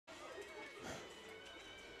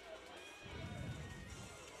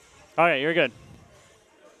All right, you're good.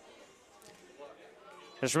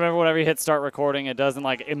 Just remember whenever you hit start recording, it doesn't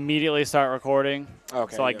like immediately start recording.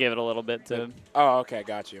 Okay. So I give it a little bit to. Oh, okay,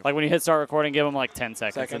 got you. Like when you hit start recording, give them like 10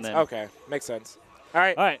 seconds. And then. Okay, makes sense. All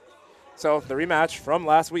right. All right. So the rematch from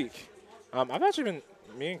last week. I've actually been,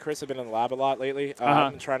 me and Chris have been in the lab a lot lately.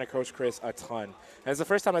 I've been trying to coach Chris a ton. And it's the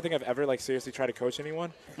first time I think I've ever like seriously tried to coach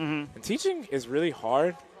anyone. And teaching is really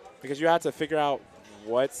hard because you have to figure out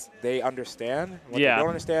what they understand, what they don't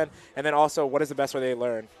understand, and then also what is the best way they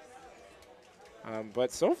learn.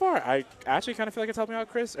 But so far, I actually kind of feel like it's helping out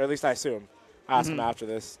Chris, or at least I assume. I'll ask him after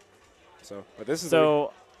this. But this is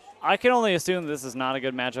so I can only assume this is not a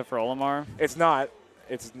good matchup for Olimar. It's not.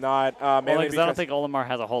 It's not. Mainly because I don't think Olimar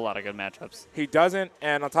has a whole lot of good matchups. He doesn't,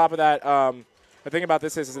 and on top of that, the thing about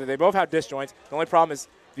this is that they both have disjoints. The only problem is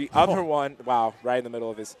the other one. Wow, right in the middle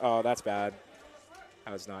of his. Oh, that's bad.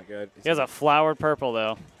 That was not good. He has a flowered purple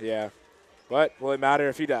though. Yeah, but will it matter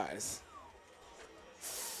if he dies?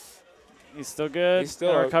 He's still good. He's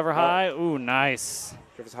still recover high. Ooh, nice.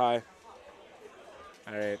 Recovers high.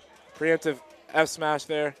 All right, preemptive F smash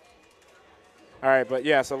there. All right, but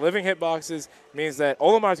yeah, so living hitboxes means that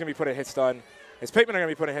Olimar's going to be put in hit stun. His Pikmin are going to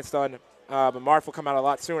be put in hit stun, but Marth will come out a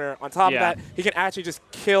lot sooner. On top of that, he can actually just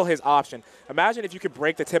kill his option. Imagine if you could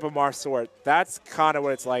break the tip of Marth's sword. That's kind of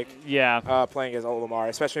what it's like playing as Olimar,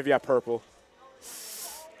 especially if you have purple.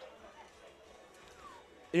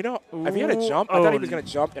 You know, if he had a jump, I thought he was going to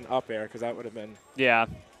jump and up air because that would have been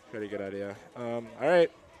pretty good idea. All right,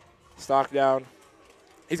 stock down.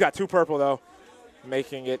 He's got 2 purple, though,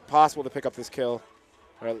 making it possible to pick up this kill.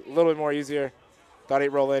 Or a little bit more easier. Thought he'd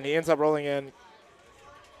roll in. He ends up rolling in.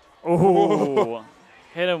 Ooh.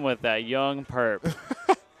 Hit him with that young perp.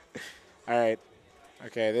 All right.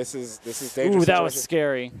 Okay, this is dangerous. Ooh, that was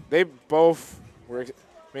scary. They both were,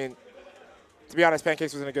 I mean, to be honest,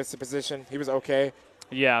 Pancakes was in a good position. He was okay.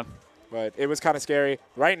 Yeah. But it was kind of scary.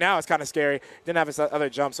 Right now it's kind of scary. Didn't have his other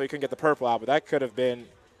jump, so he couldn't get the purple out, but that could have been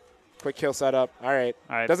quick kill setup. All right.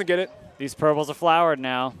 Doesn't get it. These purples are flowered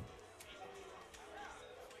now.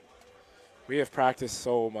 We have practiced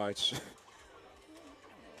so much.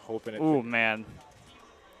 Hoping it. Ooh, man.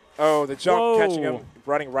 Oh, the jump catching him,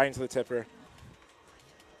 running right into the tipper.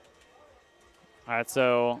 All right,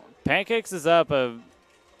 so Pancakes is up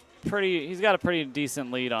he's got a pretty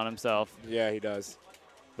decent lead on himself. Yeah, he does.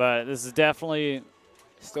 But this is definitely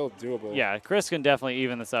still doable. Yeah, Chris can definitely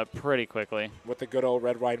even this up pretty quickly. With the good old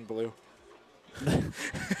red, white, and blue.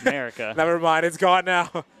 America. Never mind, it's gone now.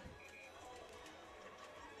 All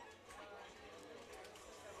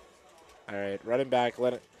right, running back.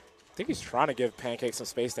 I think he's trying to give Pancakes some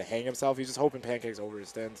space to hang himself. He's just hoping Pancakes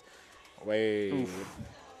overextends. Wait.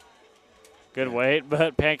 Good wait,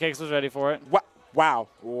 but Pancakes was ready for it. Wow.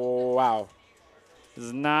 Wow. This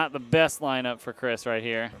is not the best lineup for Chris right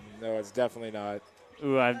here. No, it's definitely not.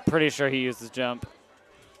 Ooh, I'm pretty sure he used his jump.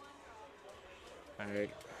 All right.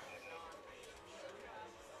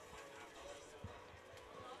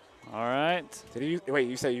 All right. Did he? Wait,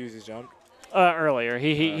 you said he used his jump? Earlier.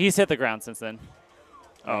 He's hit the ground since then.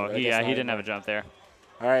 Oh, he didn't have a jump there.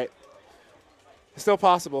 All right. It's still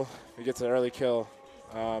possible if he gets an early kill.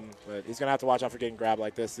 But he's going to have to watch out for getting grabbed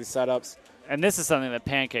like this. These setups. And this is something that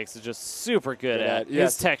Pancakes is just super good at.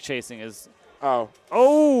 Yes. His tech chasing is. Oh.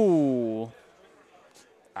 Oh.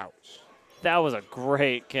 Ouch. That was a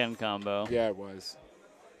great Ken combo. Yeah, it was.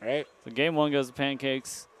 All right. So game 1 goes to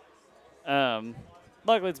Pancakes.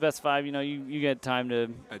 Luckily, it's best 5. You know, you get time to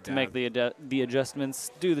make the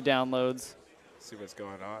adjustments, do the downloads. See what's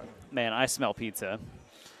going on. Man, I smell pizza.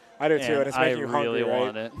 I do too, and it's making you hungry, I really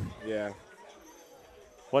want it. Yeah.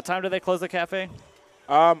 What time do they close the cafe?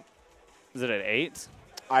 Is it at 8?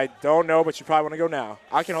 I don't know, but you probably want to go now.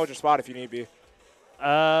 I can hold your spot if you need be.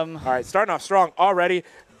 All right, starting off strong already.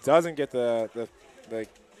 Doesn't get the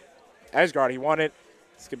edge guard he wanted.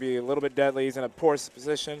 This could be a little bit deadly. He's in a poor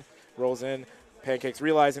position. Rolls in. Pancakes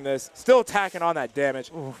realizing this. Still attacking on that damage.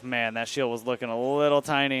 Oof, man, that shield was looking a little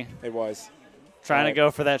tiny. It was. Trying to go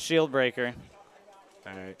for that shield breaker.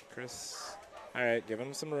 All right, Chris. All right, giving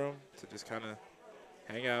him some room to just kind of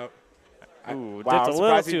hang out. Ooh, wow, dipped a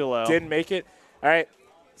little too low. Didn't make it. All right,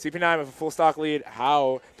 CP9 with a full stock lead.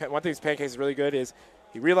 One thing Pancakes is really good is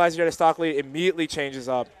he realizes you're at a stock lead, immediately changes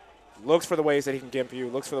up, looks for the ways that he can gimp you,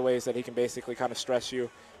 looks for the ways that he can basically kind of stress you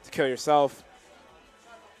to kill yourself.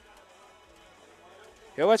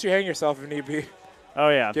 He'll let you hang yourself if need be. Oh,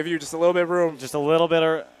 yeah. Give you just a little bit of room. Just a little bit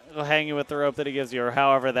of hanging with the rope that he gives you, or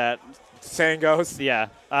however that saying goes. Yeah.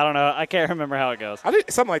 I don't know. I can't remember how it goes. I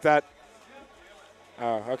think something like that.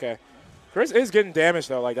 Oh, okay. Chris is getting damaged,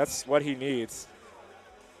 though. Like, that's what he needs.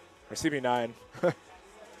 Or CP9.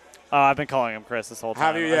 Oh, I've been calling him Chris this whole time.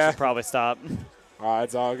 Have you? Yeah. I should probably stop.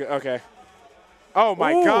 It's all good. Okay. Oh,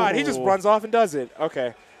 my God. He just runs off and does it.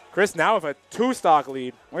 Okay. Chris now with a 2-stock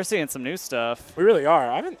lead. We're seeing some new stuff. We really are.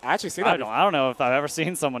 I haven't actually seen that before. I don't know if I've ever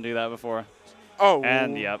seen someone do that before. Oh.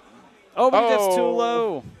 And, yep. Oh, but that's too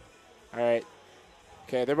low. All right.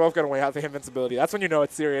 Okay, they're both going to weigh out the invincibility. That's when you know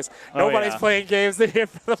it's serious. Nobody's playing games in here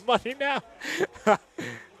for the money now.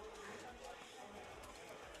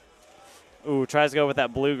 Ooh, tries to go with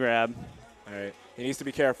that blue grab. All right. He needs to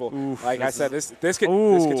be careful. Oof, like I said, this could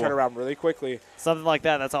turn around really quickly. Something like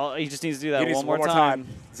that. That's all. He just needs to do that one more time.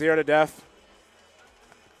 0 to death.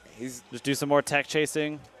 Just do some more tech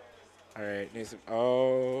chasing. All right.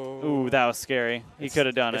 Ooh, that was scary. He could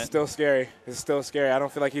have done it. It's still scary. It's still scary. I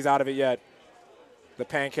don't feel like he's out of it yet. The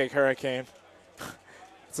pancake hurricane.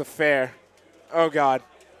 It's a fair. Oh, God.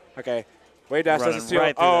 Okay. Wade dash doesn't steal.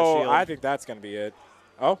 Right that shield. I think that's going to be it.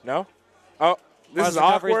 Oh, no. Oh, this is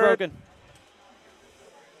awkward. Broken.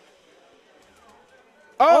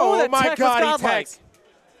 Oh my God, he tags.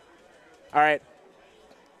 All right.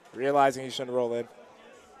 Realizing he shouldn't roll in.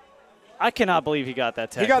 I cannot believe he got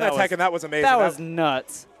that tech. He got that tech, and that was amazing. That was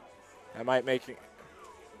nuts. That might make you.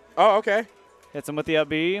 Oh, okay. Hits him with the up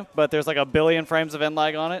B, but there's like a billion frames of end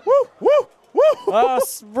lag on it. Woo, woo, woo. Oh,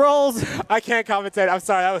 rolls. I can't commentate. I'm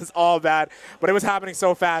sorry. That was all bad. But it was happening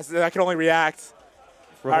so fast that I could only react.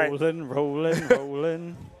 Rolling, rolling,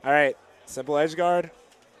 rolling. All right. Simple edge guard.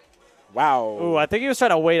 Wow. Ooh, I think he was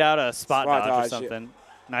trying to wait out a spot dodge or something. Yeah.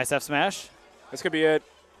 Nice F smash. This could be it.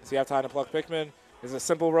 Does he have time to pluck Pikmin? Is a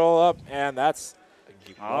simple roll up, and that's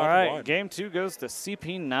all right. Game 2 goes to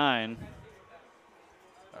CP9.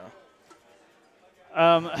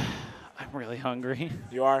 I'm really hungry.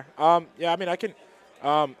 You are? Yeah. I mean, I can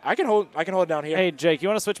hold it down here. Hey, Jake, you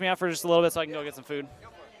want to switch me out for just a little bit so I can go get some food?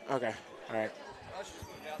 Okay. All right.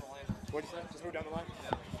 What did you say? Just move down the line.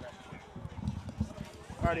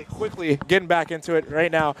 Alrighty, quickly getting back into it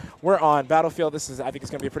right now. We're on Battlefield. I think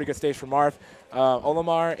it's going to be a pretty good stage for Marth.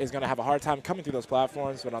 Olimar is going to have a hard time coming through those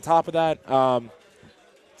platforms, but on top of that,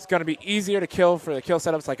 it's going to be easier to kill for the kill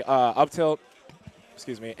setups like up tilt.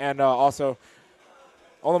 Excuse me, and also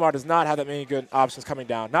Olimar does not have that many good options coming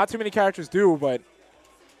down. Not too many characters do, but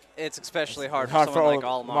it's especially hard for someone like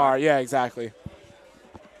Olimar. Yeah, exactly.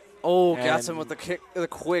 Oh, gets him with the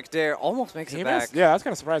quick dare. Almost makes it back. Yeah, that's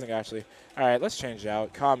kind of surprising, actually. All right, let's change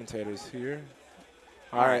out. Commentators here.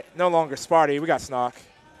 All right, no longer Sparty. We got Snock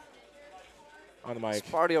on the mic.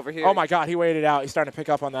 Sparty over here. Oh, my God, he waited out. He's starting to pick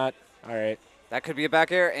up on that. All right. That could be a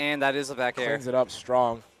back air, and that is a back air. Cleans it up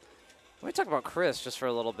strong. Let me talk about Chris just for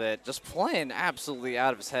a little bit. Just playing absolutely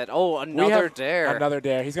out of his head. Oh, another dare. Another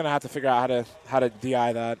dare. He's going to have to figure out how to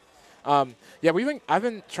DI that. Yeah, I've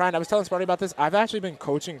been trying. I was telling Sparty about this. I've actually been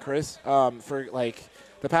coaching Chris for like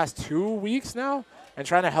the past 2 weeks now, and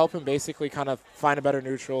trying to help him basically kind of find a better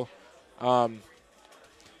neutral.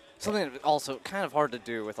 Something also kind of hard to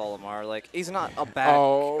do with Olimar. Like, he's not a bad.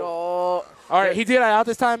 All right, he did it out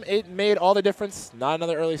this time. It made all the difference. Not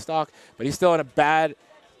another early stock, but he's still in a bad,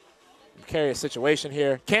 precarious situation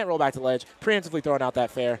here. Can't roll back to ledge. Preemptively throwing out that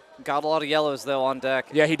fair. Got a lot of yellows though on deck.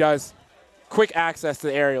 Yeah, he does. Quick access to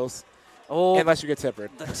the aerials. Oh, unless you get tippered.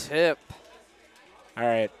 The tip. All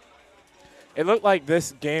right. It looked like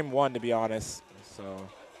this game 1, to be honest. So.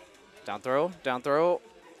 Down throw. Down throw.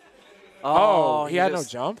 Oh, he had no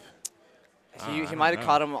jump? He might have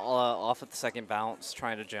caught him off at the second bounce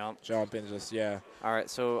trying to jump. Jump and just, yeah. All right,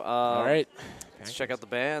 so all right. Let's check out the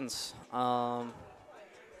bands. By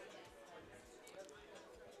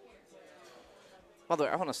the way,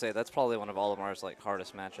 I want to say that's probably one of Olimar's like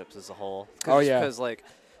hardest matchups as a whole. Oh, yeah. Because like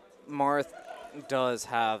Marth does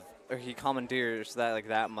have, or he commandeers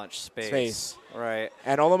that much space. Right.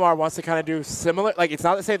 And Olimar wants to kind of do similar. Like, it's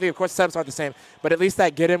not the same thing. Of course, the setups aren't the same. But at least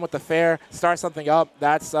that get in with the fair, start something up,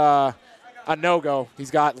 that's a no-go.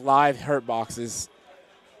 He's got live hurt boxes,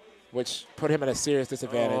 which put him at a serious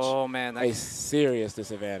disadvantage. Oh, man. A serious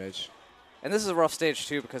disadvantage. And this is a rough stage,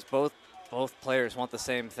 too, because both players want the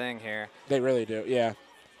same thing here. They really do, yeah.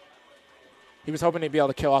 He was hoping he'd be able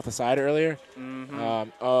to kill off the side earlier.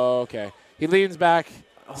 Mm-hmm. Okay. He leans back.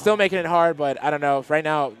 Still making it hard, but I don't know. Right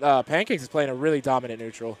now, Pancakes is playing a really dominant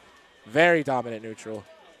neutral. Very dominant neutral.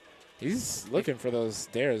 He's looking for those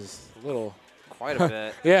dares a little. Quite a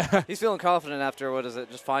bit. Yeah. He's feeling confident after,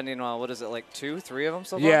 just finding, like 2, 3 of them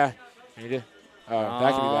so far? Yeah. He did.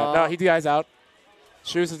 That could be bad. No, he DIs out.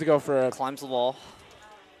 Chooses to go for a. Climbs the wall.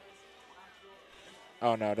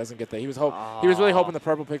 Oh, no, doesn't get that. He was really hoping the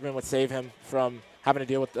purple Pikmin would save him from having to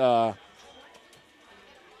deal with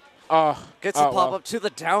gets the pop-up to the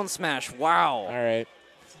down smash. Wow. All right.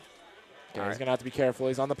 Okay, he's going to have to be careful.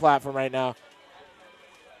 He's on the platform right now.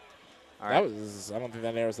 All right. I don't think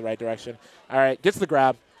that arrow's the right direction. All right, gets the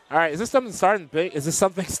grab. All right, is this something starting big? Is this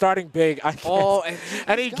something starting big? I can't. Oh,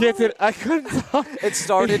 and he gets it. I couldn't talk. It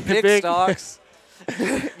started big, Stocks.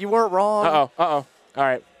 You weren't wrong. Uh-oh, uh-oh. All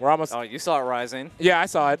right, we're almost. Oh, you saw it rising. Yeah, I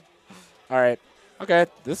saw it. All right. Okay,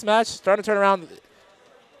 this match starting to turn around.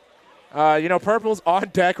 You know, purple's on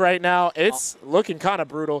deck right now. It's looking kind of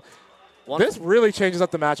brutal. This really changes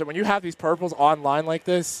up the matchup. When you have these purples online like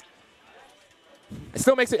this, it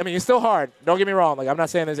still makes it, I mean, it's still hard. Don't get me wrong. Like, I'm not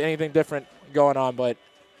saying there's anything different going on, but.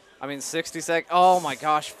 I mean, 60 seconds. Oh, my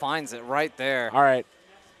gosh, finds it right there. All right.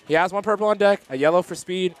 He has one purple on deck, a yellow for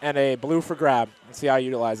speed, and a blue for grab. Let's see how he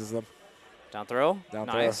utilizes them. Down throw. Down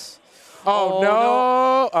nice. throw. Oh,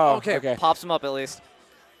 no. Oh, okay. Pops him up at least.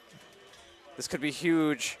 This could be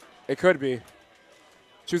huge. It could be.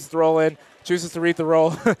 Chooses to roll in. Chooses to read the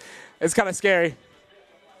roll. It's kind of scary.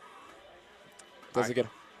 Does it get?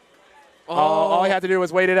 Oh, all he had to do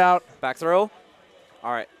was wait it out. Back throw.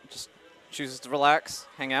 All right. Just chooses to relax,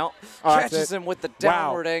 hang out. Oh, catches him with the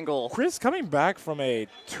downward angle. Chris coming back from a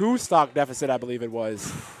 2-stock deficit, I believe it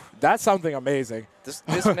was. That's something amazing. This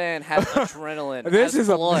man has adrenaline. This is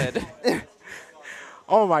blood.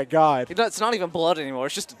 Oh my God. It's not even blood anymore.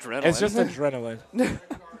 It's just adrenaline. It's just adrenaline.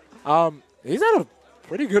 He's had a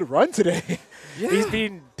pretty good run today. Yeah. He's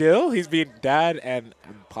beaten Dill, he's beaten Dad, and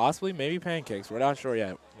possibly maybe Pancakes. We're not sure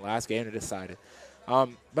yet. Last game to decide it.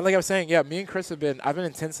 But like I was saying, yeah, me and Chris I've been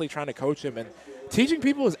intensely trying to coach him, and teaching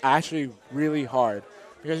people is actually really hard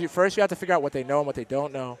because first you have to figure out what they know and what they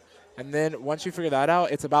don't know, and then once you figure that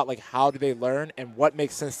out, it's about like how do they learn and what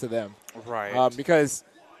makes sense to them. Right. Because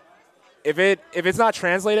if it's not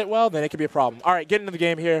translated well, then it could be a problem. All right, get into the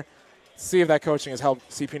game here. See if that coaching has helped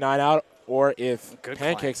CP9 out, or if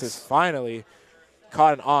Pancakes is finally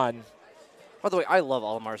caught an on. By the way, I love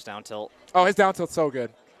Olimar's down tilt. Oh, his down tilt's so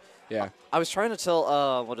good. Yeah. I was trying to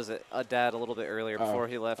tell, Dad a little bit earlier before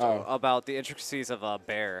he left about the intricacies of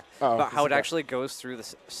Bear, about how it actually goes through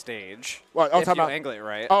the stage. Well, if you angle it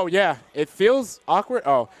right. Oh, yeah. It feels awkward.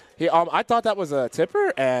 Oh, I thought that was a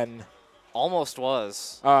tipper, and almost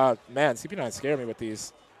was. Man, CP9 scared me with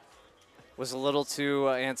these. Was a little too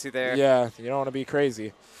antsy there. Yeah, you don't want to be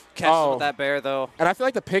crazy. Catches with that Bear, though. And I feel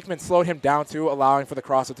like the Pikmin slowed him down, too, allowing for the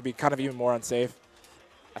crossover to be kind of even more unsafe.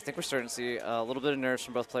 I think we're starting to see a little bit of nerves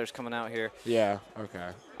from both players coming out here. Yeah,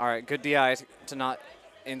 okay. All right, good DI to not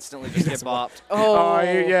instantly just get bopped.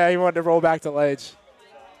 He wanted to roll back to ledge.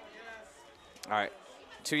 All right,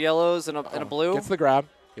 2 yellows and a blue. Gets the grab.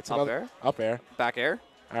 Gets up air. Up air. Back air.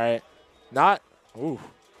 All right. Ooh.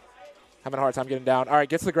 Having a hard time getting down. All right,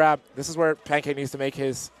 gets the grab. This is where Pancake needs to make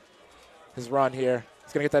his run here.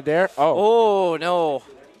 He's going to get that dare. Oh, no.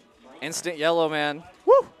 Instant yellow, man.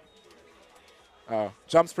 Woo. Oh,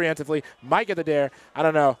 jumps preemptively. Might get the dare. I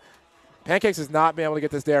don't know. Pancakes has not been able to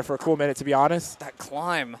get this dare for a cool minute, to be honest. That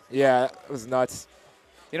climb. Yeah, it was nuts.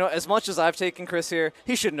 You know, as much as I've taken Chris here,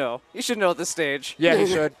 he should know. He should know this stage. Yeah, he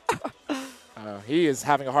should. He is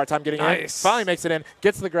having a hard time getting in. Finally makes it in.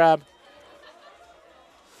 Gets the grab.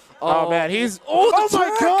 Oh man, he's... Oh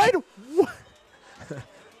my God!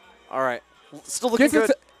 All right. Still looking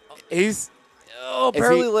good. He's... Oh,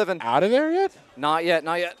 barely living. Out of there yet? Not yet,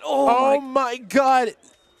 not yet. Oh my God.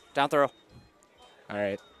 Down throw. All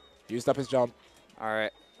right. Used up his jump. All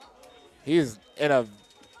right. He's in a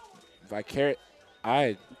vicarious...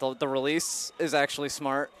 The release is actually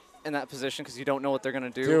smart in that position because you don't know what they're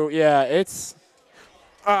going to do. Yeah, it's...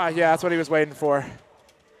 yeah, that's what he was waiting for.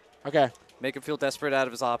 Okay. Make him feel desperate out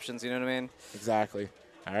of his options, you know what I mean? Exactly.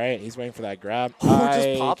 All right, he's waiting for that grab.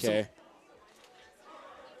 Just pops him.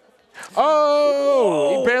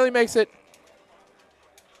 Oh! He barely makes it.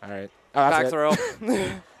 All right. Back throw.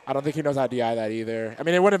 I don't think he knows how to DI that either. I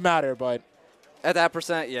mean, it wouldn't matter, but... At that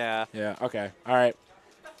percent, yeah. Yeah, okay. All right.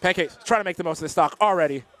 Pancakes, trying to make the most of this stock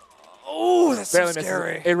already. Oh, that's barely so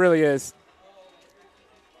scary. Misses. It really is.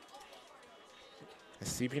 Is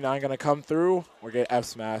CP9 going to come through or get F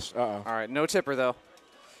smashed? Uh-oh. All right, no tipper, though.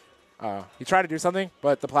 He tried to do something,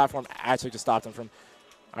 but the platform actually just stopped him from...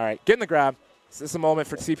 All right, getting the grab. This is a moment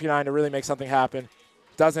for CP9 to really make something happen.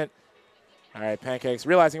 Doesn't. All right, Pancakes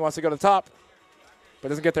realizing he wants to go to the top, but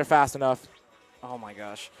doesn't get there fast enough. Oh, my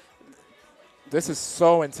gosh. This is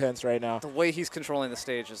so intense right now. The way he's controlling the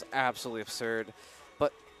stage is absolutely absurd.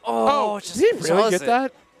 But, did he really get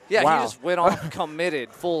that? Yeah, wow. He just went on committed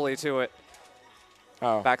fully to it.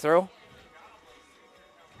 Oh. Back throw.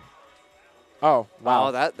 Oh, wow.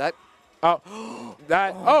 Oh, that. Oh,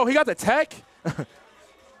 that. Oh, he got the tech?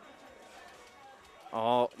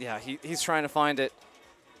 Oh, yeah, he's trying to find it.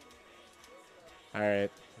 All right.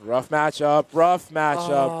 Rough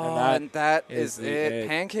matchup. And that is it.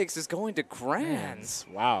 Pancakes is going to Grands.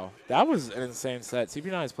 Wow. That was an insane set.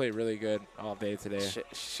 CP9 has played really good all day today.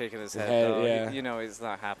 Shaking his head, though. Yeah. You know he's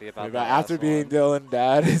not happy about that. After being Dylan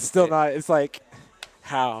dad, it's still not. It's like,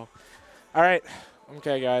 how? All right.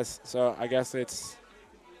 Okay, guys. So I guess it's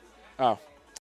 – oh.